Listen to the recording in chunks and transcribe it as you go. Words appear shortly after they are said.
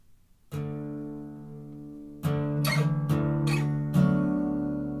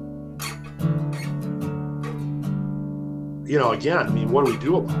again, I mean, what do we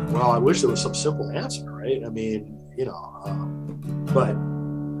do about it? Well, I wish there was some simple answer, right? I mean, but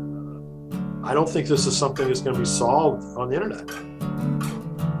I don't think this is something that's going to be solved on the internet.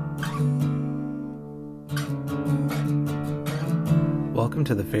 Welcome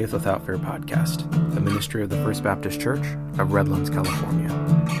to the Faith Without Fear podcast, a ministry of the First Baptist Church of Redlands, California.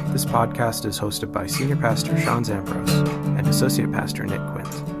 This podcast is hosted by Senior Pastor Sean Zambros and Associate Pastor Nick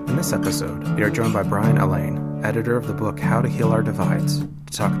Quint. In this episode, we are joined by Brian Allain, editor of the book How to Heal Our Divides,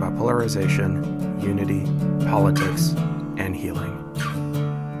 to talk about polarization, unity, politics, and healing.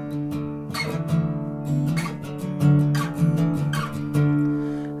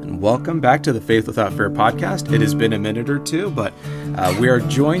 Welcome back to the Faith Without Fear podcast. It has been a minute or two, but we are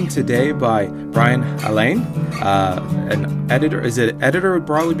joined today by Brian Allain, an editor. Is it editor would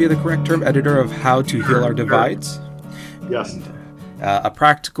probably be the correct term? Editor of How to Heal Our Divides. Yes. A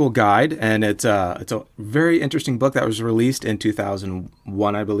practical guide, and it's a very interesting book that was released in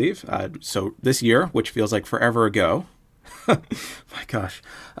 2001, I believe. So this year, which feels like forever ago. My gosh.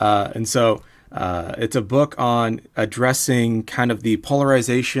 It's a book on addressing kind of the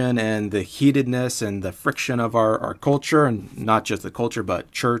polarization and the heatedness and the friction of our culture, and not just the culture,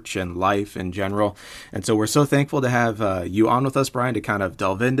 but church and life in general. And so we're so thankful to have you on with us, Brian, to kind of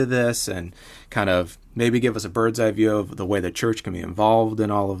delve into this and kind of maybe give us a bird's eye view of the way the church can be involved in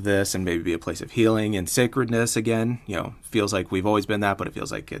all of this and maybe be a place of healing and sacredness again. Feels like we've always been that, but it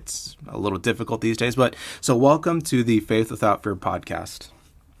feels like it's a little difficult these days. But so welcome to the Faith Without Fear podcast.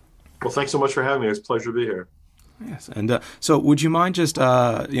 Well, thanks so much for having me. It's a pleasure to be here. Yes, and so would you mind just,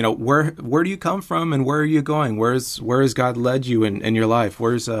 where do you come from and where are you going? Where has God led you in your life?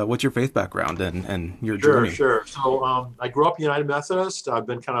 What's your faith background and your journey? Sure. So I grew up United Methodist. I've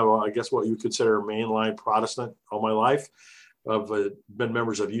been kind of, I guess, what you would consider a mainline Protestant all my life. I've been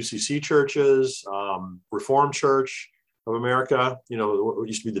members of UCC churches, Reformed Church of America, what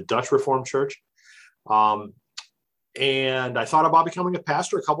used to be the Dutch Reformed Church. And I thought about becoming a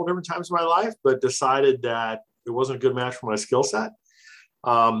pastor a couple different times in my life, but decided that it wasn't a good match for my skill set.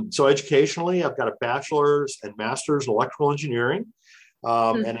 So educationally, I've got a bachelor's and master's in electrical engineering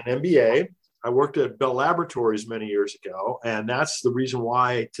and an MBA. I worked at Bell Laboratories many years ago, and that's the reason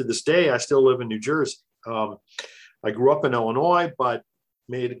why to this day I still live in New Jersey. I grew up in Illinois, but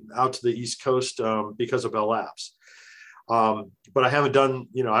made it out to the East Coast because of Bell Labs. But I haven't done,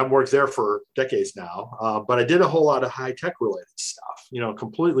 I've worked there for decades now, but I did a whole lot of high tech related stuff,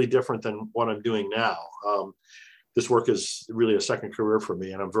 completely different than what I'm doing now. This work is really a second career for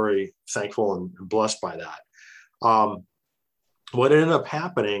me, and I'm very thankful and blessed by that. What ended up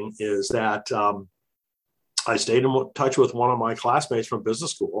happening is that I stayed in touch with one of my classmates from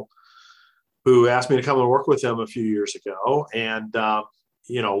business school who asked me to come and work with him a few years ago. And,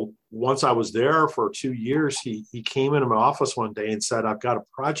 once I was there for 2 years, he came into my office one day and said, I've got a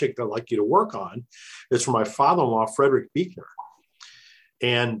project I'd like you to work on. It's for my father-in-law, Frederick Buechner.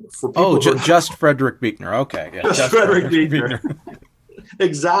 And for people just Frederick Buechner. Okay. Yeah, just Frederick Buechner.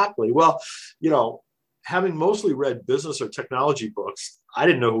 Exactly. Well, having mostly read business or technology books, I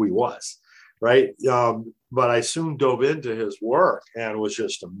didn't know who he was, right? But I soon dove into his work and was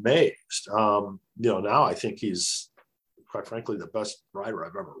just amazed. Now I think he's, quite frankly, the best writer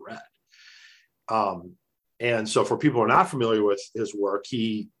I've ever read. And so for people who are not familiar with his work,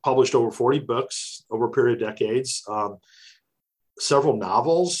 he published over 40 books over a period of decades, several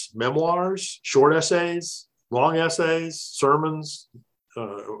novels, memoirs, short essays, long essays, sermons,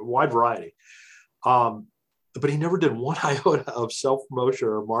 a wide variety. But he never did one iota of self-promotion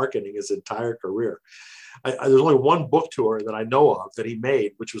or marketing his entire career. There's only one book tour that I know of that he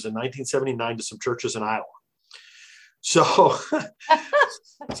made, which was in 1979 to some churches in Iowa. So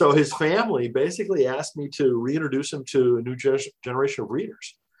his family basically asked me to reintroduce him to a new generation of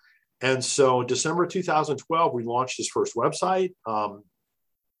readers. And so in December 2012, we launched his first website,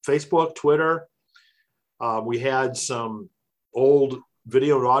 Facebook, Twitter. We had some old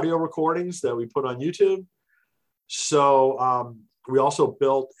video and audio recordings that we put on YouTube. So we also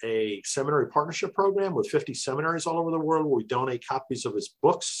built a seminary partnership program with 50 seminaries all over the world, where we donate copies of his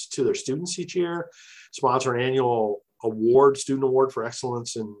books to their students each year, sponsor an annual student award for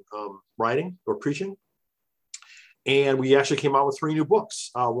excellence in writing or preaching. And we actually came out with 3 new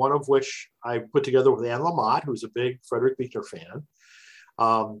books, one of which I put together with Anne Lamott, who's a big Frederick Buechner fan.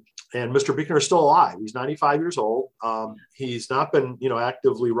 And Mr. Buechner is still alive. He's 95 years old. He's not been,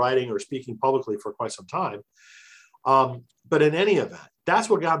 actively writing or speaking publicly for quite some time. But in any event, that's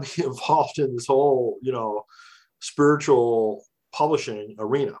what got me involved in this whole, spiritual publishing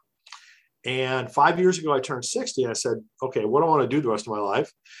arena. And 5 years ago, I turned 60. I said, okay, what do I want to do the rest of my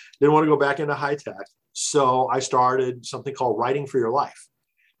life? Didn't want to go back into high tech. So I started something called Writing for Your Life,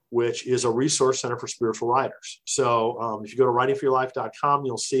 which is a resource center for spiritual writers. So if you go to writingforyourlife.com,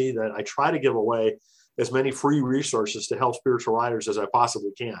 you'll see that I try to give away as many free resources to help spiritual writers as I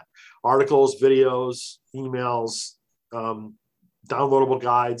possibly can. Articles, videos, emails, downloadable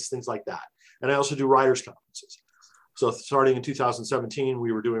guides, things like that. And I also do writers conferences. So starting in 2017,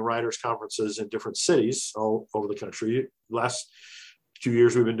 we were doing writers conferences in different cities all over the country. Last 2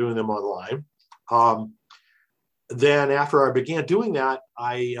 years, we've been doing them online. Then after I began doing that,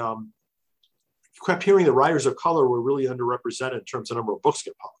 I kept hearing that writers of color were really underrepresented in terms of number of books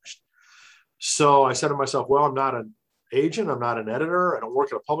get published. So I said to myself, well, I'm not an agent. I'm not an editor. I don't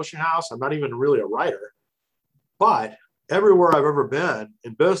work at a publishing house. I'm not even really a writer. But everywhere I've ever been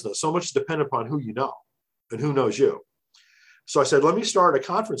in business, so much is dependent upon who you know and who knows you. So I said, let me start a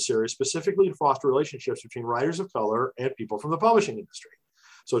conference series specifically to foster relationships between writers of color and people from the publishing industry.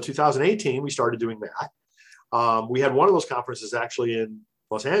 So in 2018, we started doing that. We had one of those conferences actually in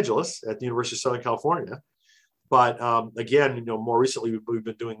Los Angeles at the University of Southern California. But again, more recently, we've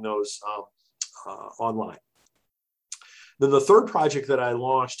been doing those online. Then the third project that I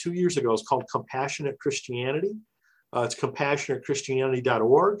launched 2 years ago is called Compassionate Christianity. It's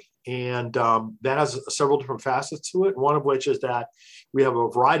compassionatechristianity.org. And that has several different facets to it. One of which is that we have a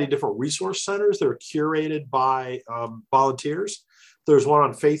variety of different resource centers that are curated by volunteers. There's one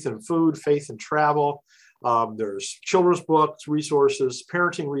on faith and food, faith and travel. There's children's books, resources,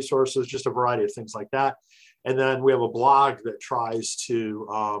 parenting resources, just a variety of things like that. And then we have a blog that tries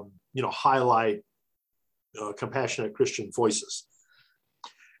to, highlight compassionate Christian voices.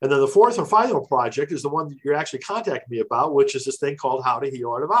 And then the fourth and final project is the one that you're actually contacting me about, which is this thing called How to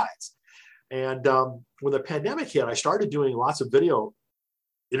Heal Our Divides. And when the pandemic hit, I started doing lots of video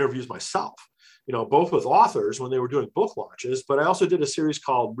interviews myself, both with authors when they were doing book launches, but I also did a series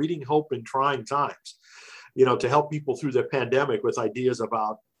called Reading Hope in Trying Times, to help people through the pandemic with ideas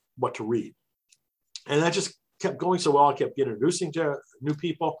about what to read. And that just kept going so well. I kept getting introducing to new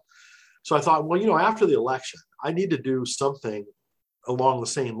people. So I thought, well, after the election, I need to do something along the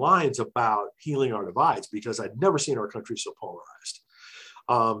same lines about healing our divides, because I'd never seen our country so polarized.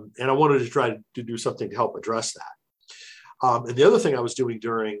 And I wanted to try to do something to help address that. And the other thing I was doing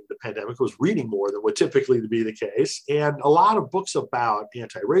during the pandemic was reading more than would typically be the case. And a lot of books about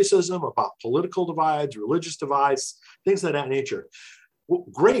anti-racism, about political divides, religious divides, things of that nature.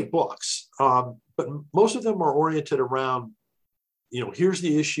 Great books, but most of them are oriented around, here's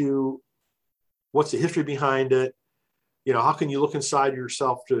the issue, what's the history behind it, how can you look inside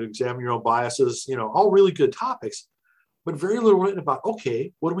yourself to examine your own biases, all really good topics, but very little written about,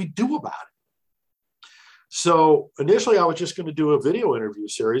 okay, what do we do about it? So initially I was just going to do a video interview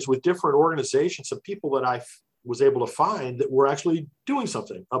series with different organizations and people that I was able to find that were actually doing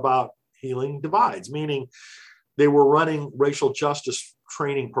something about healing divides, meaning they were running racial justice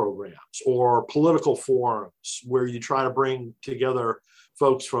training programs or political forums where you try to bring together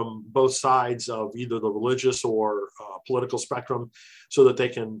folks from both sides of either the religious or political spectrum so that they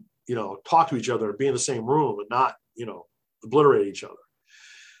can, talk to each other and be in the same room and not, obliterate each other.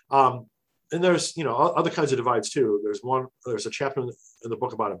 And there's, other kinds of divides too. There's a chapter in the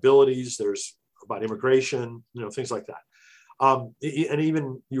book about abilities. There's about immigration, things like that. And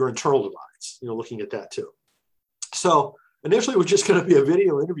even your internal divides, looking at that too. So initially it was just going to be a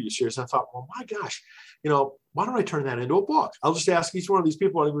video interview series. I thought, well, my gosh, why don't I turn that into a book? I'll just ask each one of these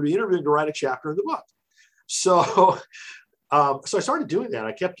people I'm going to be interviewing to write a chapter in the book. So, so I started doing that.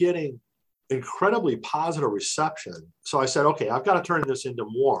 I kept getting incredibly positive reception. So I said, okay, I've got to turn this into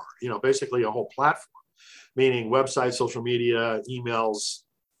more, basically a whole platform, meaning website, social media, emails,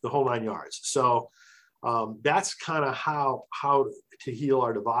 the whole 9 yards. So that's kind of how to heal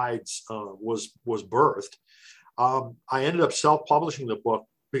our divides was birthed. I ended up self-publishing the book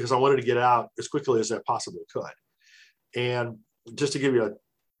because I wanted to get it out as quickly as I possibly could. And just to give you a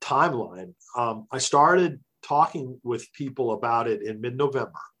timeline, I started talking with people about it in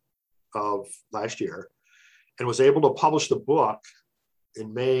mid-November of last year and was able to publish the book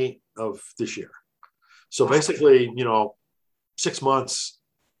in May of this year. So basically, 6 months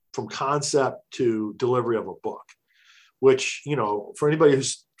from concept to delivery of a book, which, for anybody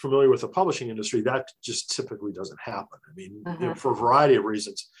who's familiar with the publishing industry, that just typically doesn't happen. I mean, for a variety of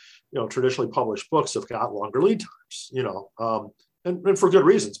reasons, traditionally published books have got longer lead times, and for good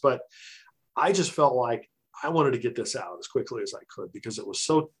reasons. But I just felt like I wanted to get this out as quickly as I could because it was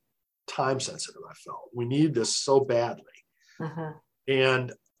so time sensitive. I felt we need this so badly.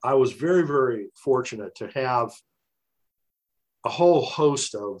 And I was very, very fortunate to have a whole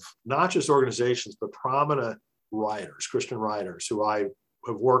host of not just organizations, but prominent writers, Christian writers who I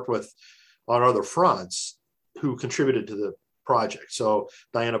have worked with on other fronts who contributed to the project. So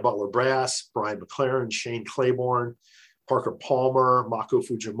Diana Butler Brass, Brian McLaren, Shane Claiborne, Parker Palmer, Mako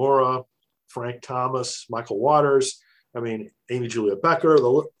Fujimura, Frank Thomas, Michael Waters, Amy Julia Becker,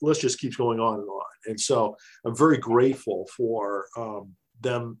 the list just keeps going on and on. And so I'm very grateful for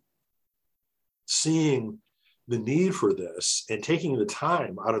them seeing the need for this and taking the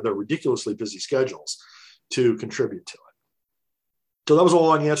time out of their ridiculously busy schedules to contribute to it. So that was a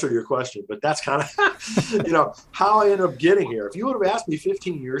long answer to your question, but that's kind of, how I ended up getting here. If you would have asked me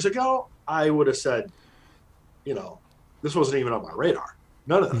 15 years ago, I would have said, this wasn't even on my radar.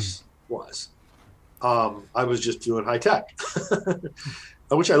 None of this was. I was just doing high tech,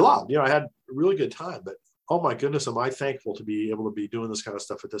 which I loved. I had a really good time, but oh my goodness, am I thankful to be able to be doing this kind of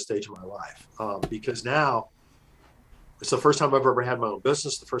stuff at this stage of my life. Because now it's the first time I've ever had my own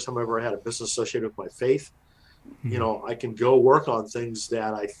business, the first time I've ever had a business associated with my faith. I can go work on things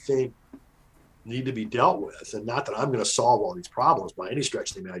that I think need to be dealt with. And not that I'm going to solve all these problems by any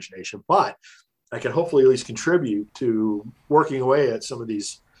stretch of the imagination, but I can hopefully at least contribute to working away at some of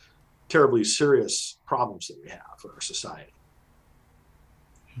these terribly serious problems that we have for our society.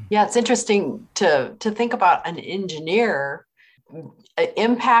 Yeah, it's interesting to think about an engineer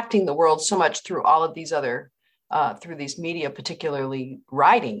impacting the world so much through all of these other, through these media, particularly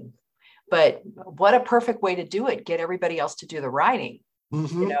writing. But what a perfect way to do it, get everybody else to do the writing,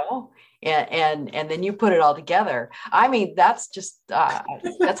 and then you put it all together. That's just,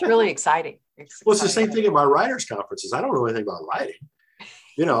 that's really exciting. Well, it's the same thing at my writers' conferences. I don't know anything about writing,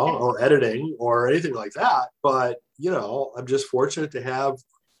 or editing or anything like that. But, I'm just fortunate to have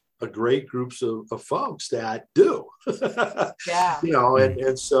a great groups of folks that do. Yeah.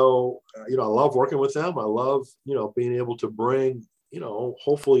 And so, I love working with them. I love, being able to bring,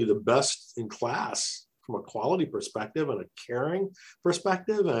 hopefully the best in class from a quality perspective and a caring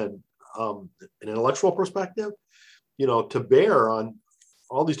perspective and an intellectual perspective, to bear on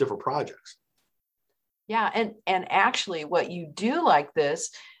all these different projects. Yeah. And actually what you do like this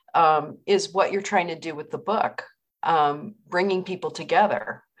is what you're trying to do with the book, bringing people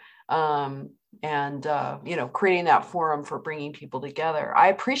together. Creating that forum for bringing people together. I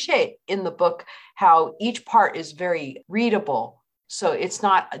appreciate in the book how each part is very readable. So it's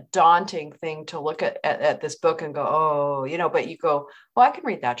not a daunting thing to look at this book and go, but you go, well, I can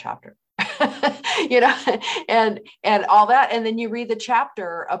read that chapter, and all that. And then you read the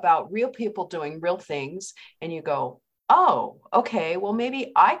chapter about real people doing real things and you go, oh, okay, well,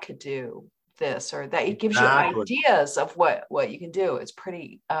 maybe I could do this or that. It gives you ideas of what you can do. It's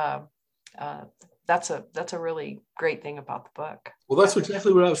pretty, that's a really great thing about the book. Well, that's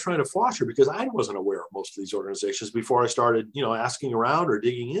exactly what I was trying to foster, because I wasn't aware of most of these organizations before I started, asking around or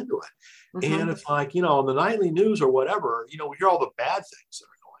digging into it. Mm-hmm. And it's like, on the nightly news or whatever, we hear all the bad things that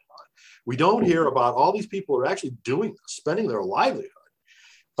are going on. We don't hear about all these people who are actually doing this, spending their livelihood,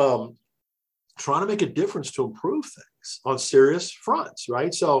 trying to make a difference to improve things on serious fronts,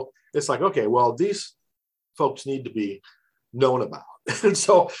 right? So it's like, okay, well, these folks need to be known about. And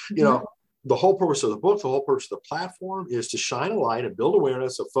so, the whole purpose of the book, the whole purpose of the platform is to shine a light and build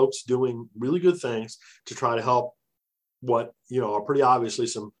awareness of folks doing really good things to try to help what, are pretty obviously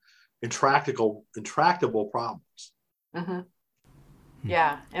some intractable problems. Mm-hmm.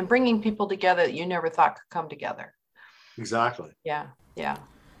 Yeah. And bringing people together that you never thought could come together. Exactly. Yeah. Yeah.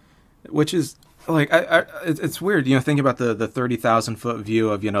 Which is like, it's weird, thinking about the 30,000 foot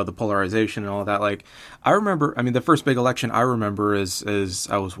view of, the polarization and all that. Like, I remember, the first big election I remember is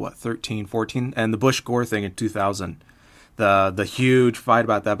I was 13, 14, and the Bush-Gore thing in 2000, the huge fight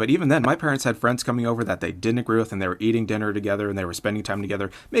about that. But even then, my parents had friends coming over that they didn't agree with, and they were eating dinner together and they were spending time together,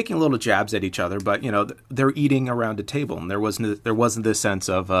 making little jabs at each other. But, they're eating around a table, and there wasn't this sense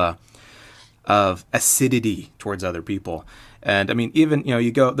of acidity towards other people. And even,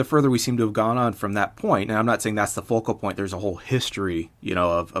 you go, the further we seem to have gone on from that point, and I'm not saying that's the focal point, there's a whole history,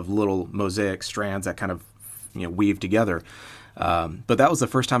 of little mosaic strands that kind of, weave together. But that was the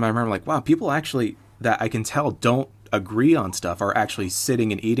first time I remember, like, wow, people actually, that I can tell don't agree on stuff, are actually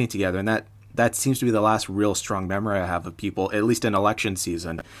sitting and eating together. And that seems to be the last real strong memory I have of people, at least in election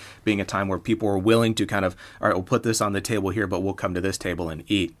season, being a time where people were willing to kind of, all right, we'll put this on the table here, but we'll come to this table and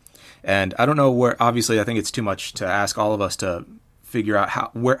eat. And I don't know where, obviously, I think it's too much to ask all of us to figure out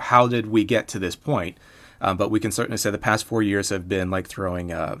how did we get to this point. But we can certainly say the past 4 years have been like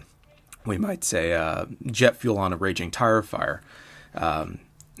throwing, we might say, jet fuel on a raging tire fire. And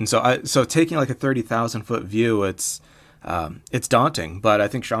so taking like a 30,000 foot view, it's, it's daunting. But I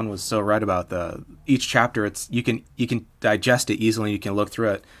think Sean was so right about each chapter. It's you can digest it easily. You can look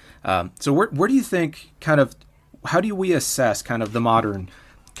through it. So where do you think how do we assess kind of the modern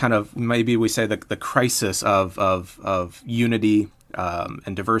kind of, maybe we say the crisis of unity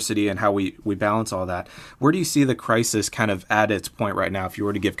and diversity, and how we balance all that? Where do you see the crisis kind of at its point right now, if you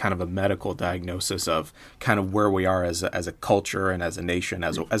were to give kind of a medical diagnosis of kind of where we are as a culture and as a nation,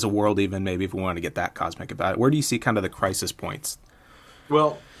 as a world, even maybe if we want to get that cosmic about it? Where do you see kind of the crisis points?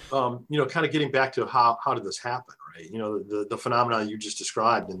 Well, kind of getting back to how did this happen, right? The phenomenon you just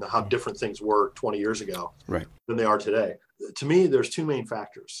described, and how different things were 20 years ago right. than they are today. To me, there's two main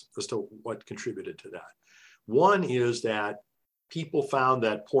factors as to what contributed to that. One is that people found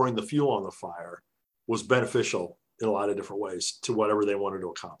that pouring the fuel on the fire was beneficial in a lot of different ways to whatever they wanted to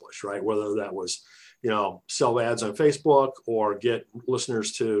accomplish, right? Whether that was, sell ads on Facebook, or get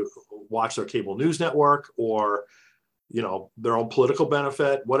listeners to watch their cable news network, or, their own political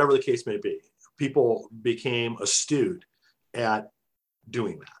benefit, whatever the case may be. People became astute at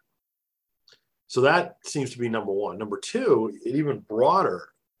doing that. So that seems to be number one. Number two, an even broader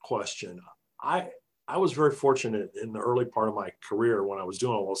question. I was very fortunate in the early part of my career, when I was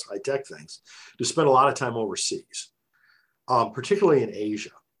doing all those high-tech things, to spend a lot of time overseas, particularly in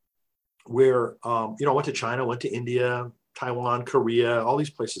Asia, where, I went to China, went to India, Taiwan, Korea, all these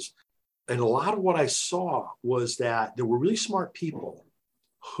places. And a lot of what I saw was that there were really smart people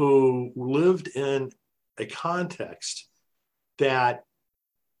who lived in a context that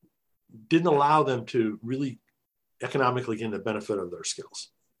didn't allow them to really economically gain the benefit of their skills,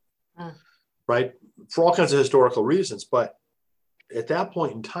 right? For all kinds of historical reasons. But at that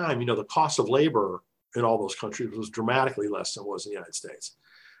point in time, the cost of labor in all those countries was dramatically less than it was in the United States.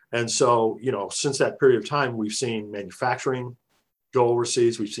 And so, since that period of time, we've seen manufacturing go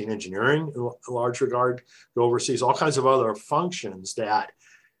overseas. We've seen engineering in a large regard go overseas, all kinds of other functions that,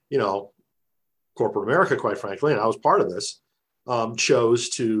 corporate America, quite frankly, and I was part of this, chose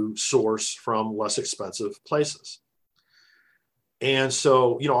to source from less expensive places. And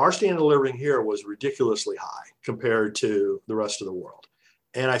so, our standard of living here was ridiculously high compared to the rest of the world.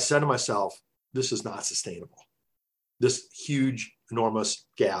 And I said to myself, this is not sustainable. This huge, enormous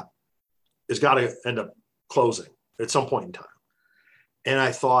gap has got to end up closing at some point in time. And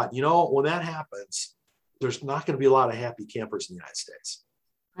I thought, when that happens, there's not going to be a lot of happy campers in the United States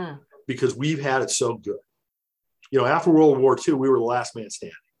because we've had it so good. After World War II, we were the last man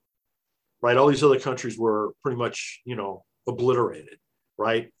standing, right? All these other countries were pretty much, obliterated,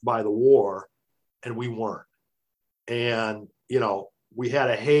 right, by the war, and we weren't. And, we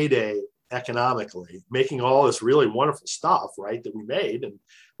had a heyday economically, making all this really wonderful stuff, right, that we made, and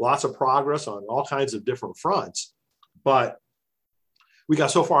lots of progress on all kinds of different fronts. But we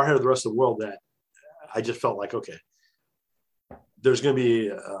got so far ahead of the rest of the world that I just felt like, okay, there's going to be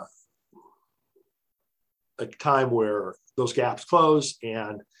a time where those gaps close,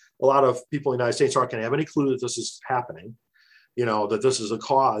 and a lot of people in the United States aren't going to have any clue that this is happening, that this is a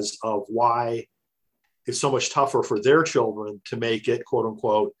cause of why it's so much tougher for their children to make it, quote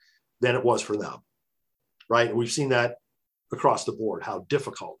unquote, than it was for them, right? And we've seen that across the board, how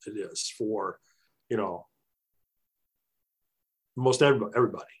difficult it is for, most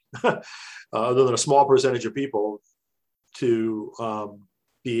everybody, other than a small percentage of people, to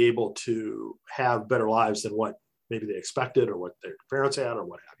be able to have better lives than what maybe they expected, or what their parents had, or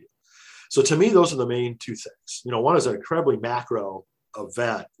what have you. So to me, those are the main two things. One is an incredibly macro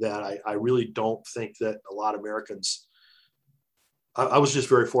event that I really don't think that a lot of Americans, I was just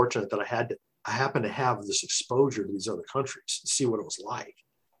very fortunate that I happened to have this exposure to these other countries and see what it was like,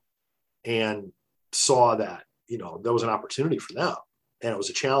 and saw that, there was an opportunity for them, and it was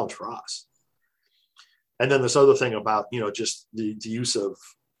a challenge for us. And then this other thing about, just the use of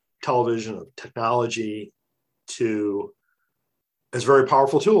television, of technology, as very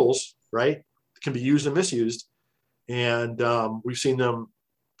powerful tools, right? Can be used and misused. And we've seen them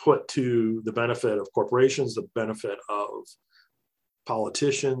put to the benefit of corporations, the benefit of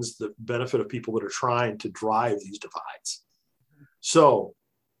politicians, the benefit of people that are trying to drive these divides. So,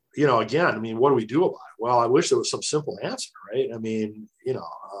 again, what do we do about it? Well, I wish there was some simple answer, right?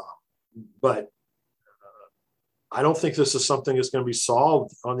 But I don't think this is something that's going to be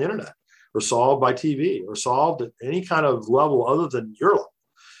solved on the internet, or solved by TV, or solved at any kind of level other than your level.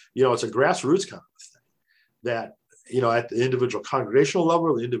 It's a grassroots kind of thing that, at the individual congregational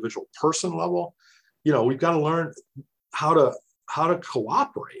level, the individual person level, we've got to learn how to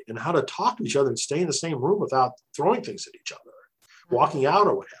cooperate, and how to talk to each other, and stay in the same room without throwing things at each other, walking out,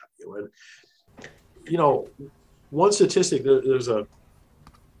 or what have you. And, one statistic, there's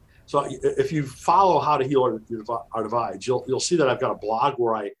So if you follow How to Heal Our Divides, you'll see that I've got a blog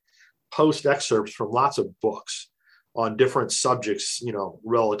where I post excerpts from lots of books on different subjects,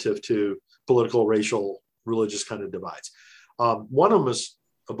 relative to political, racial, religious kind of divides. One of them is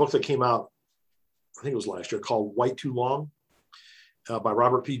a book that came out, I think it was last year, called White Too Long, by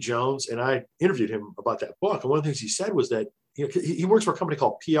Robert P. Jones. And I interviewed him about that book. And one of the things he said was that he works for a company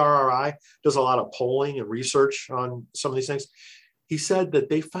called PRRI, does a lot of polling and research on some of these things. He said that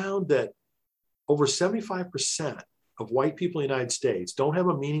they found that over 75% of white people in the United States don't have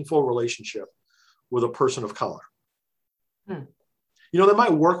a meaningful relationship with a person of color. They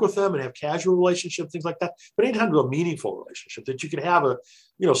might work with them and have casual relationships, things like that, but anytime to a meaningful relationship that you can have a,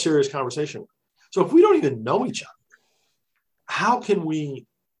 serious conversation with. So if we don't even know each other, how can we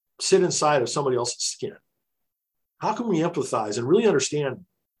sit inside of somebody else's skin? How can we empathize and really understand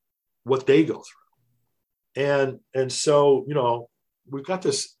what they go through? And so, we've got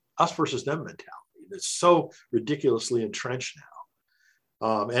this us versus them mentality that's so ridiculously entrenched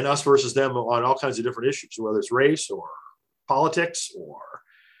now. And us versus them on all kinds of different issues, whether it's race or politics or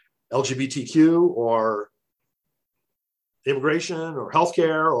LGBTQ or immigration or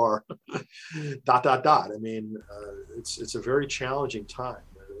healthcare or ... I mean, it's a very challenging time.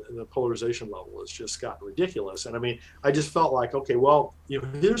 The polarization level has just gotten ridiculous. And I mean, I just felt like, okay, well,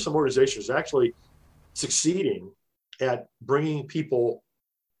 here's some organizations actually succeeding at bringing people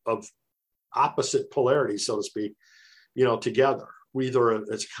of opposite polarity, so to speak, together. Either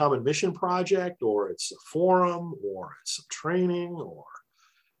it's a common mission project, or it's a forum, or it's some training, or,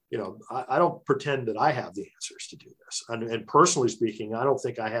 I don't pretend that I have the answers to do this. And personally speaking, I don't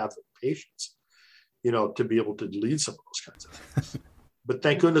think I have the patience, to be able to lead some of those kinds of things. But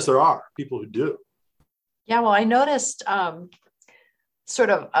thank goodness there are people who do. Yeah, well, I noticed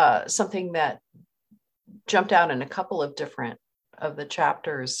something that jumped out in a couple of different of the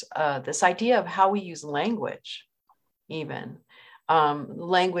chapters, this idea of how we use language, even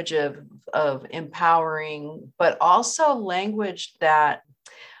language of empowering, but also language that,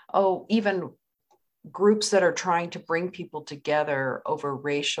 even groups that are trying to bring people together over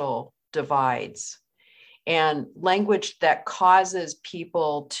racial divides, and language that causes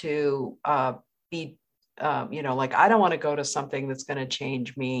people to be, like, I don't want to go to something that's going to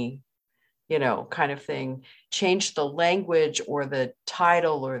change me, kind of thing. Change the language or the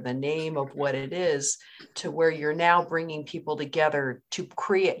title or the name of what it is to where you're now bringing people together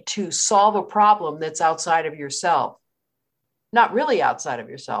to solve a problem that's outside of yourself. Not really outside of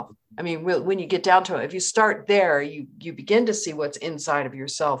yourself. I mean, when you get down to it, if you start there, you begin to see what's inside of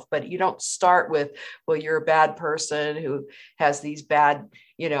yourself, but you don't start with, well, you're a bad person who has these bad,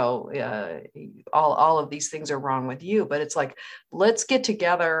 all of these things are wrong with you. But it's like, let's get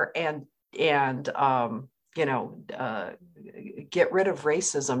together and get rid of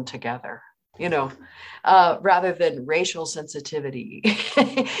racism together, rather than racial sensitivity,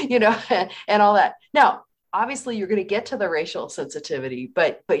 and all that. Now, obviously you're going to get to the racial sensitivity,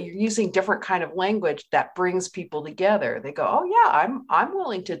 but you're using different kind of language that brings people together. They go, oh yeah, I'm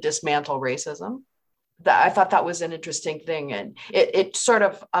willing to dismantle racism. I thought that was an interesting thing. And it sort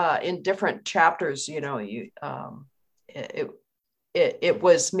of, in different chapters, it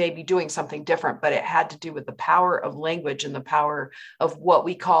was maybe doing something different, but it had to do with the power of language and the power of what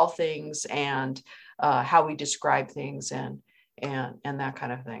we call things and how we describe things and that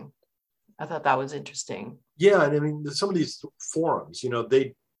kind of thing. I thought that was interesting. Yeah. And I mean, some of these forums,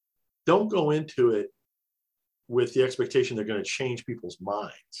 they don't go into it with the expectation they're going to change people's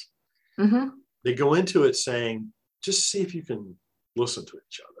minds. Mm-hmm. They go into it saying, just see if you can listen to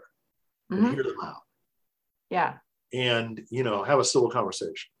each other and hear them out. Yeah. And, have a civil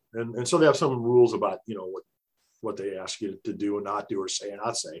conversation. And so they have some rules about, what they ask you to do and not do or say and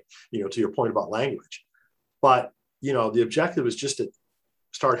not say, to your point about language. But, the objective is just to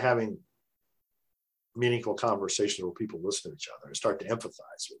start having meaningful conversations where people listen to each other and start to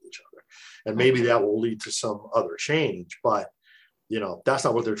empathize with each other. And maybe that will lead to some other change, but, that's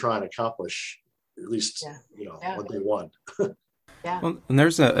not what they're trying to accomplish, at least, what they want. Yeah. Well, and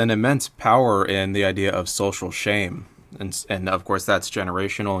there's an immense power in the idea of social shame. And of course, that's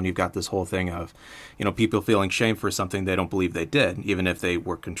generational. And you've got this whole thing of, people feeling shame for something they don't believe they did, even if they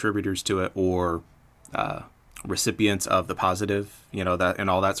were contributors to it or recipients of the positive, that and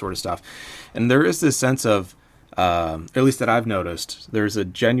all that sort of stuff. And there is this sense of, at least that I've noticed, there's a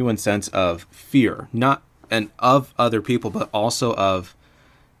genuine sense of fear, not and of other people, but also of,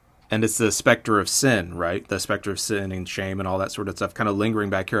 and it's the specter of sin, right? The specter of sin and shame and all that sort of stuff kind of lingering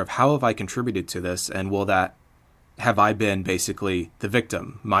back here of how have I contributed to this? And have I been basically the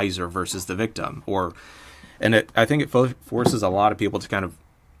victim, miser versus the victim? I think it forces a lot of people to kind of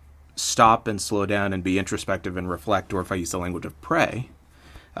stop and slow down and be introspective and reflect, or if I use the language of pray,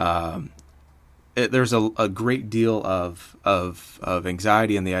 there's a great deal of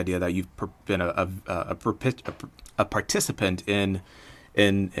anxiety in the idea that you've been a participant in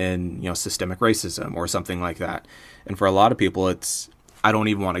systemic racism or something like that. And for a lot of people, it's, I don't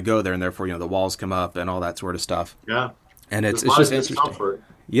even want to go there, and therefore the walls come up and all that sort of stuff. Yeah, and it's just interesting.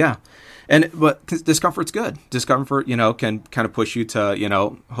 Yeah. But discomfort's good. Discomfort, can kind of push you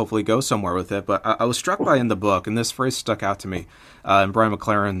to, hopefully go somewhere with it. But I was struck by in the book, and this phrase stuck out to me, in Brian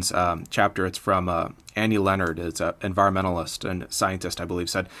McLaren's chapter. It's from Annie Leonard. It's an environmentalist and scientist, I believe,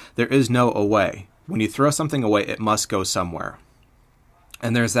 said, "There is no away. When you throw something away, it must go somewhere."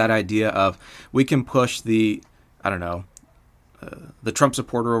 And there's that idea of, we can push the Trump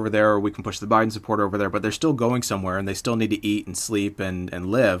supporter over there, or we can push the Biden supporter over there, but they're still going somewhere, and they still need to eat and sleep and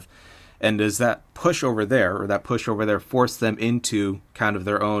live. And does that push over there force them into kind of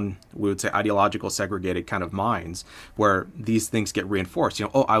their own, we would say, ideological segregated kind of minds, where these things get reinforced?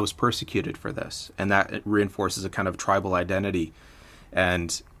 I was persecuted for this. And that reinforces a kind of tribal identity.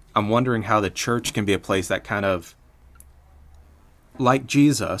 And I'm wondering how the church can be a place that kind of, like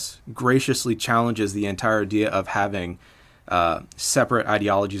Jesus, graciously challenges the entire idea of having separate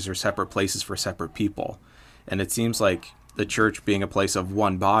ideologies or separate places for separate people. And it seems like the church, being a place of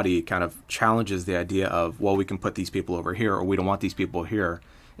one body, kind of challenges the idea of, well, we can put these people over here, or we don't want these people here.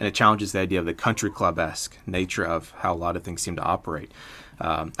 And it challenges the idea of the country club-esque nature of how a lot of things seem to operate.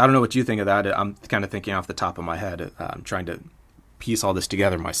 I don't know what you think of that. I'm kind of thinking off the top of my head. I'm trying to piece all this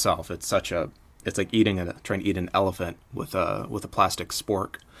together myself. It's like trying to eat an elephant with a plastic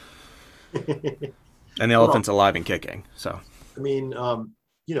spork. And the elephant's alive and kicking. So, I mean,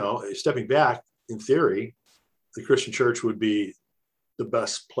 stepping back, in theory, the Christian church would be the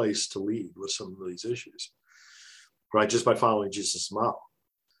best place to lead with some of these issues, right? Just by following Jesus' model,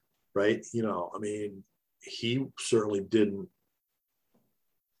 right? He certainly didn't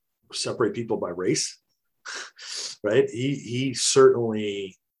separate people by race, right? He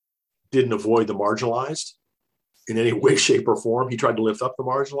certainly didn't avoid the marginalized in any way, shape, or form. He tried to lift up the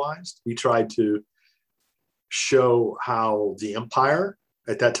marginalized. He tried to show how the empire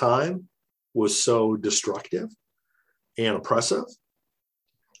at that time was so destructive and oppressive,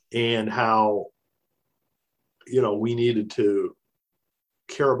 and how, we needed to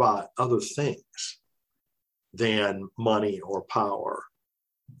care about other things than money or power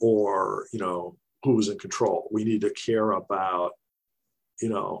or, who was in control. We need to care about,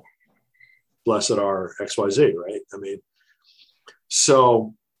 blessed are XYZ, right?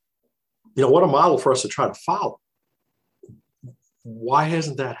 So, what a model for us to try to follow. Why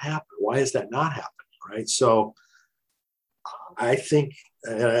hasn't that happened? Why has that not happened, right? So I think,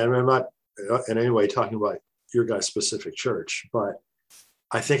 and I'm not in any way talking about your guys' specific church, but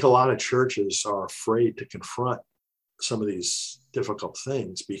I think a lot of churches are afraid to confront some of these difficult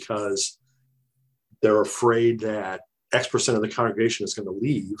things because they're afraid that X% of the congregation is going to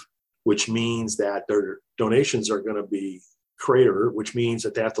leave, which means that their donations are going to be crater, which means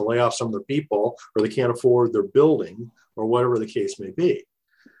that they have to lay off some of their people, or they can't afford their building, or whatever the case may be,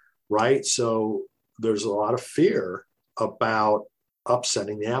 right? So there's a lot of fear about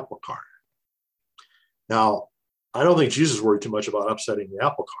upsetting the apple cart. Now, I don't think Jesus worried too much about upsetting the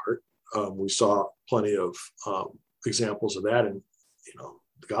apple cart. We saw plenty of examples of that in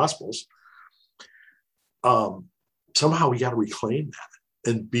the Gospels. Somehow we got to reclaim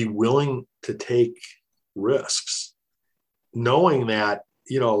that and be willing to take risks, knowing that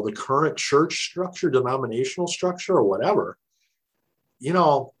the current church structure, denominational structure, or whatever,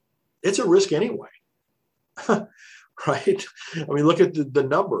 it's a risk anyway. Right? Look at the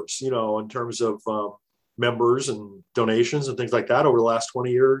numbers, in terms of members and donations and things like that over the last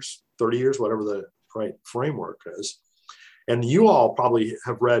 20 years, 30 years, whatever the right framework is. And you all probably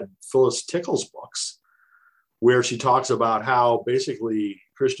have read Phyllis Tickle's books, where she talks about how basically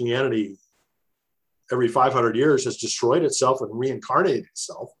Christianity every 500 years has destroyed itself and reincarnated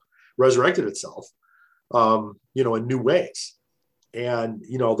itself, resurrected itself, in new ways. And,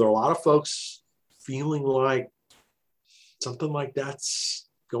 there are a lot of folks feeling like something like that's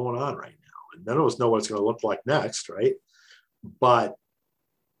going on right now. And none of us know what it's going to look like next, right? But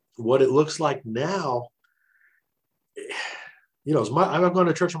what it looks like now, I've gone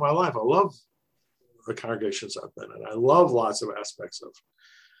to church in my life. I love the congregations I've been in. I love lots of aspects of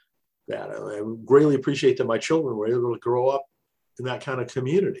that. I greatly appreciate that my children were able to grow up in that kind of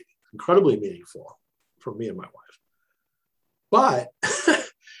community. Incredibly meaningful for me and my wife. But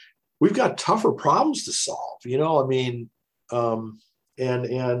we've got tougher problems to solve, and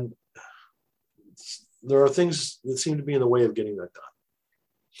there are things that seem to be in the way of getting that done.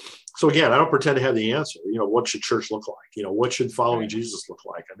 So again, I don't pretend to have the answer. What should church look like? What should following Jesus look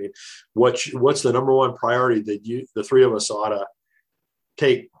like? I mean, what's the number one priority that the three of us ought to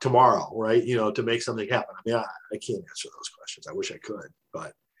take tomorrow, right? To make something happen. I mean, I can't answer those questions. I wish I could,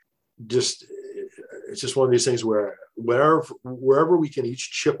 but it's just one of these things where wherever we can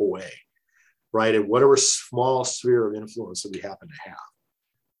each chip away, right, at whatever small sphere of influence that we happen to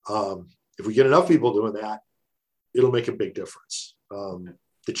have. If we get enough people doing that, it'll make a big difference.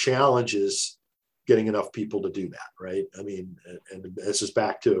 The challenge is getting enough people to do that, right? I mean, and this is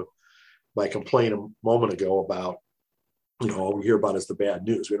back to my complaint a moment ago about, all we hear about is the bad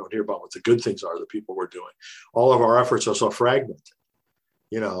news. We don't hear about what the good things are that people were doing. All of our efforts are so fragmented,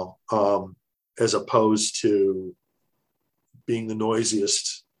 as opposed to being the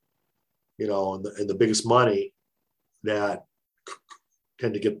noisiest, and the biggest money that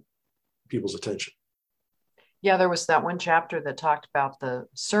tend to get people's attention. Yeah, there was that one chapter that talked about the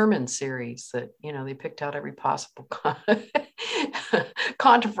sermon series that, they picked out every possible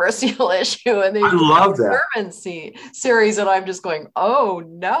controversial issue. And they I love that sermon series. And I'm just going, oh,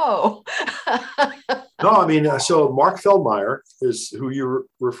 no. No, I mean, so Mark Feldmeyer is who you're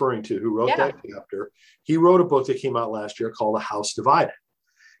referring to, who wrote that chapter. He wrote a book that came out last year called The House Divided.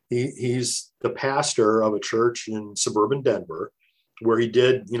 He's the pastor of a church in suburban Denver where he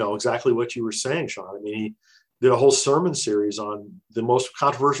did, exactly what you were saying, Sean. I mean, he did a whole sermon series on the most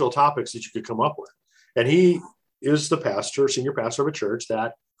controversial topics that you could come up with. And he is the senior pastor of a church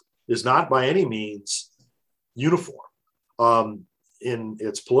that is not by any means uniform in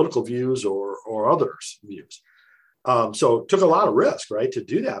its political views or others' views. So it took a lot of risk, right, to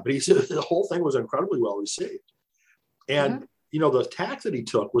do that. But he said the whole thing was incredibly well received. And, the tack that he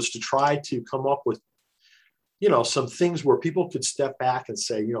took was to try to come up with, some things where people could step back and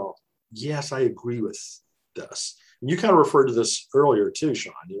say, yes, I agree with this. And you kind of referred to this earlier too,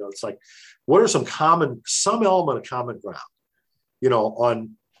 Sean. It's like, what are some element of common ground,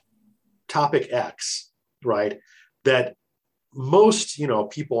 on topic X, right, that most,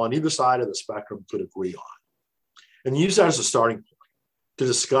 people on either side of the spectrum could agree on, and use that as a starting point to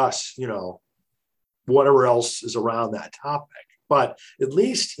discuss, whatever else is around that topic. But at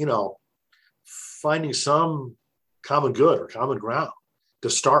least, finding some common good or common ground to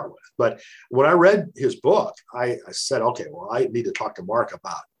start with. But when I read his book, I said, okay, well, I need to talk to Mark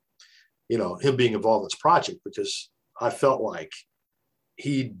about, him being involved in this project, because I felt like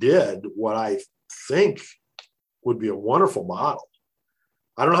he did what I think would be a wonderful model.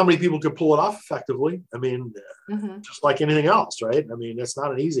 I don't know how many people could pull it off effectively. I mean, just like anything else, right? I mean, it's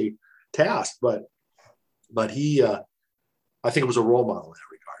not an easy task, but he, I think it was a role model in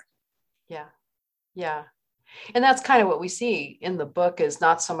that regard. Yeah. Yeah. And that's kind of what we see in the book, is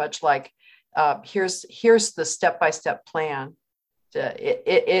not so much like, here's the step-by-step plan.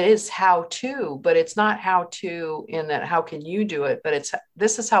 It is how to, but it's not how to in that, how can you do it? But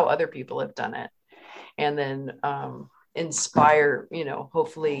this is how other people have done it. And then inspire,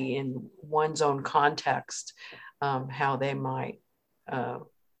 hopefully in one's own context, how they might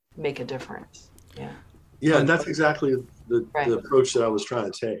make a difference. Yeah. Yeah, and that's exactly the approach that I was trying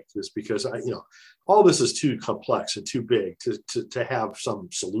to take, is because all this is too complex and too big to have some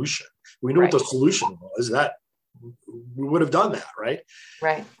solution. We know what the solution was, that we would have done that, right?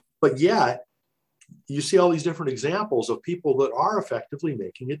 Right. But yet, you see all these different examples of people that are effectively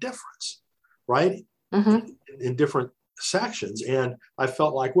making a difference, right? In different sections. And I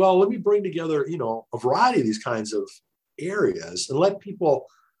felt like, well, let me bring together, a variety of these kinds of areas and let people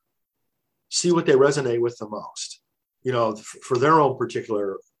see what they resonate with the most, for their own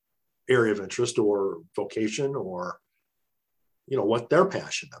particular area of interest or vocation, or, what they're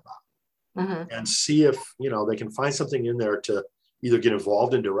passionate about, and see if, they can find something in there to either get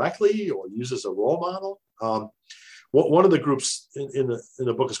involved in directly or use as a role model. One of the groups in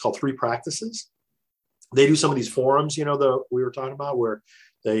the book is called 3 Practices. They do some of these forums, that we were talking about, where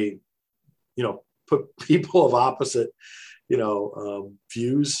they, put people of opposite,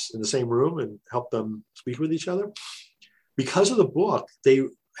 views in the same room and help them speak with each other. Because of the book, they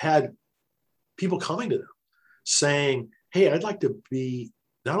had people coming to them saying, hey, I'd like to be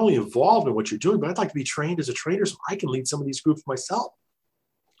not only involved in what you're doing, but I'd like to be trained as a trainer so I can lead some of these groups myself.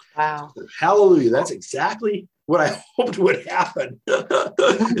 Wow. Hallelujah. That's exactly what I hoped would happen.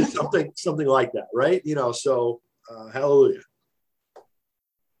 something like that, right? So hallelujah.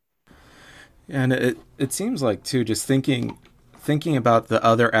 And it seems like, too, just thinking about the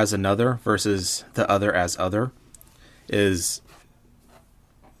other as another versus the other as other is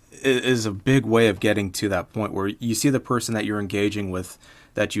a big way of getting to that point where you see the person that you're engaging with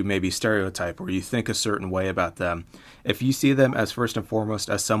that you maybe stereotype or you think a certain way about them, if you see them as first and foremost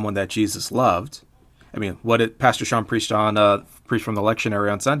as someone that Jesus loved. I mean, what did Pastor Sean preached from the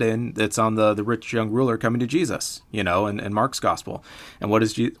lectionary on Sunday, and it's on the rich young ruler coming to Jesus, in Mark's gospel. And what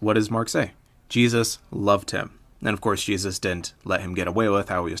does Mark say? Jesus loved him. And of course, Jesus didn't let him get away with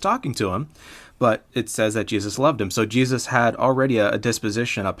how he was talking to him, but it says that Jesus loved him. So Jesus had already a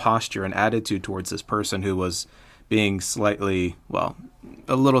disposition, a posture, an attitude towards this person who was being slightly,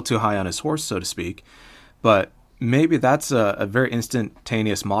 a little too high on his horse, so to speak. But maybe that's a very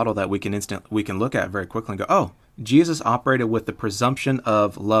instantaneous model that we can look at very quickly and go, oh, Jesus operated with the presumption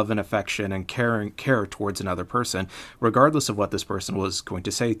of love and affection and care towards another person, regardless of what this person was going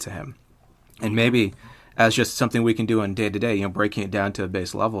to say to him. And maybe as just something we can do on day to day, breaking it down to a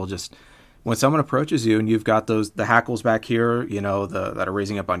base level, just when someone approaches you and you've got the hackles back here, that are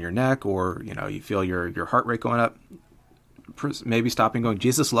raising up on your neck, or, you feel your heart rate going up, maybe stopping going,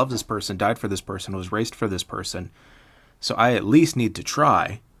 Jesus loved this person, died for this person, was raised for this person. So I at least need to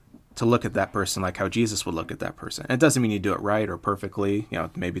try to look at that person like how Jesus would look at that person. And it doesn't mean you do it right or perfectly.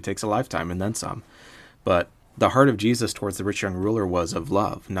 Maybe it takes a lifetime and then some. But the heart of Jesus towards the rich young ruler was of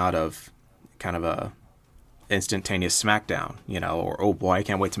love, not of kind of a instantaneous smackdown, or, oh boy, I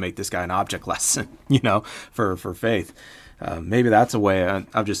can't wait to make this guy an object lesson, for faith. Maybe that's a way.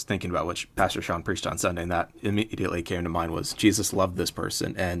 I'm just thinking about what Pastor Sean preached on Sunday, and that immediately came to mind was Jesus loved this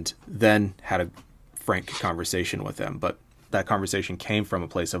person and then had a frank conversation with them. But that conversation came from a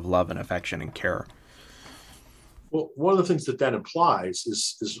place of love and affection and care. Well, one of the things that implies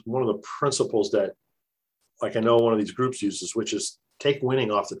is one of the principles that, like, I know one of these groups uses, which is take winning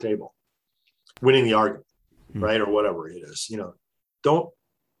off the table, winning the argument. Right, or whatever it is, don't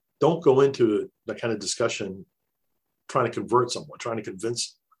go into that kind of discussion trying to convert someone, trying to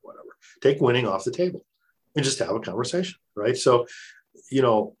convince whatever. Take winning off the table and just have a conversation, right? So,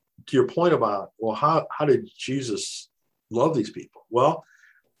 to your point about, well, how did Jesus love these people? Well,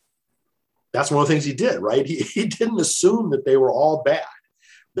 that's one of the things he did, right? He didn't assume that they were all bad.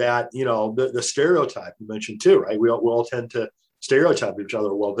 That the stereotype you mentioned too, right? We all tend to stereotype each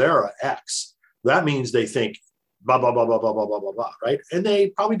other. Well, they're an X. That means they think blah, blah, blah, blah, blah, blah, blah, blah, blah, right? And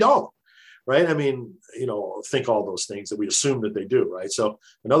they probably don't, right? I mean, think all those things that we assume that they do, right? So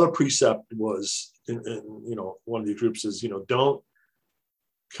another precept was, in one of the groups is, don't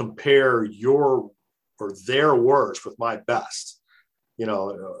compare your or their worst with my best,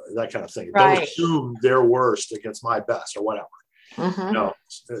 that kind of thing. Right. Don't assume their worst against my best or whatever.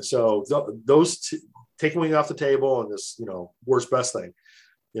 Mm-hmm. So those taking off the table and this, worst best thing,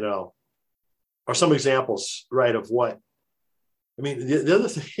 are some examples, right, of what, I mean, the other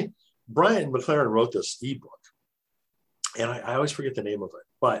thing, Brian McLaren wrote this ebook, and I always forget the name of it,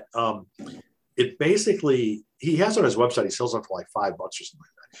 but it basically, he has it on his website, he sells it for like $5 or something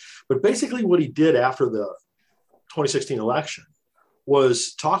like that. But basically what he did after the 2016 election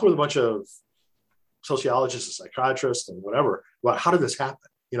was talk with a bunch of sociologists and psychiatrists and whatever about how did this happen?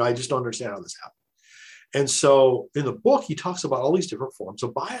 I just don't understand how this happened. And so in the book, he talks about all these different forms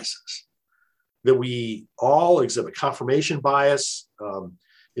of biases that we all exhibit: confirmation bias,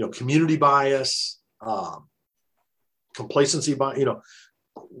 community bias, complacency bias.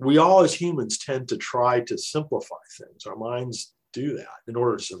 We all as humans tend to try to simplify things. Our minds do that in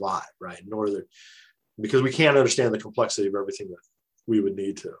order to survive, right? Because we can't understand the complexity of everything that we would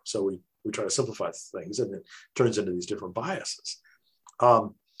need to. So we try to simplify things, and it turns into these different biases.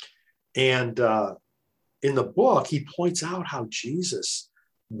 In the book, he points out how Jesus'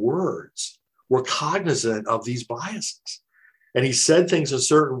 words were cognizant of these biases. And he said things in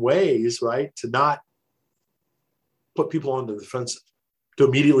certain ways, right, to not put people on the defensive, to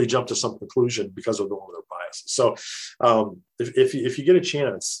immediately jump to some conclusion because of one of their biases. So if you get a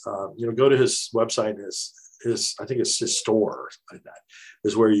chance, go to his website, I think it's his store or something like that,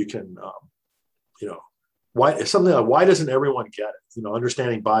 is where you can, why doesn't everyone get it?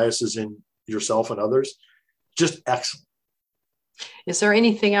 Understanding biases in yourself and others, just excellent. Is there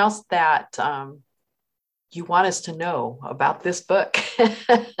anything else that you want us to know about this book?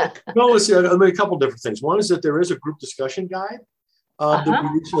 No, let's see. A couple different things. One is that there is a group discussion guide that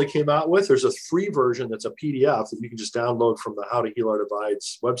we recently came out with. There's a free version that's a PDF that you can just download from the How to Heal Our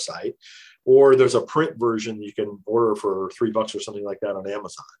Divides website, or there's a print version you can order for $3 or something like that on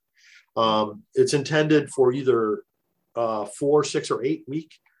Amazon. It's intended for either 4, 6, or 8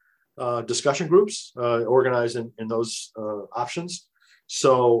 week discussion groups organized in those options.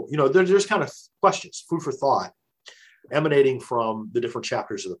 So, there's kind of questions, food for thought, emanating from the different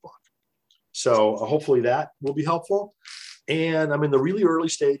chapters of the book. So hopefully that will be helpful. And I'm in the really early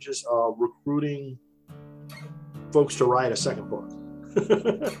stages of recruiting folks to write a second book.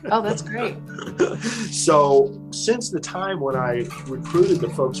 Oh, that's great. So since the time when I recruited the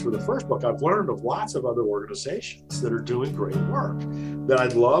folks for the first book, I've learned of lots of other organizations that are doing great work that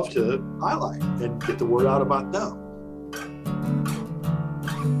I'd love to highlight and get the word out about them.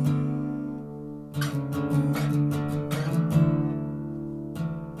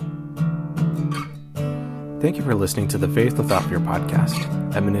 Thank you for listening to the Faith Without Fear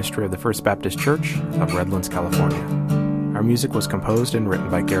podcast, a ministry of the First Baptist Church of Redlands, California. Our music was composed and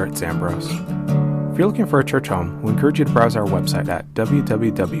written by Garrett Zambros. If you're looking for a church home, we encourage you to browse our website at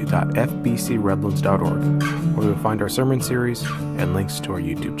www.fbcredlands.org, where you'll find our sermon series and links to our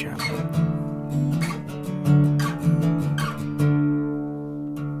YouTube channel.